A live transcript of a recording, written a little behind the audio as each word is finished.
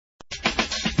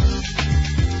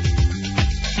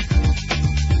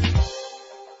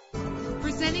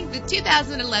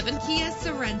2011 Kia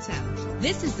Sorento.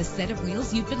 This is the set of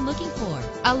wheels you've been looking for.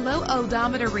 A low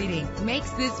odometer reading makes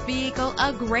this vehicle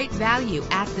a great value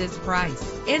at this price.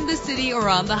 In the city or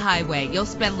on the highway, you'll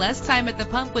spend less time at the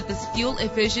pump with this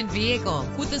fuel-efficient vehicle.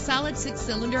 With a solid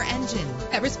 6-cylinder engine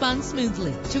that responds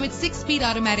smoothly to its 6-speed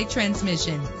automatic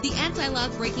transmission. The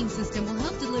anti-lock braking system will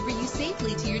help deliver you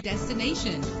safely to your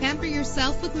destination. Pamper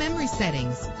yourself with memory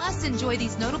settings. Plus, enjoy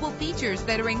these notable features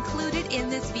that are included in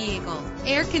this vehicle: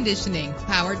 air conditioning,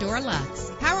 power door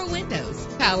locks, power windows,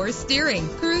 power steering,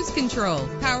 cruise control,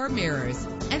 power mirrors,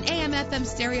 an AM/FM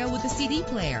stereo with a CD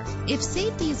player. If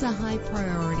safety is a high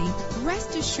priority,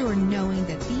 rest assured knowing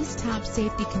that these top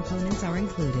safety components are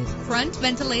included: front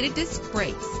ventilated disc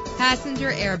brakes,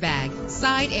 passenger airbag,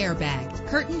 side airbag,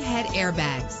 curtain head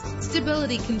airbags,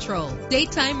 stability control,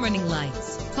 daytime running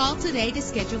lights. Call today to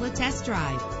schedule a test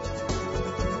drive.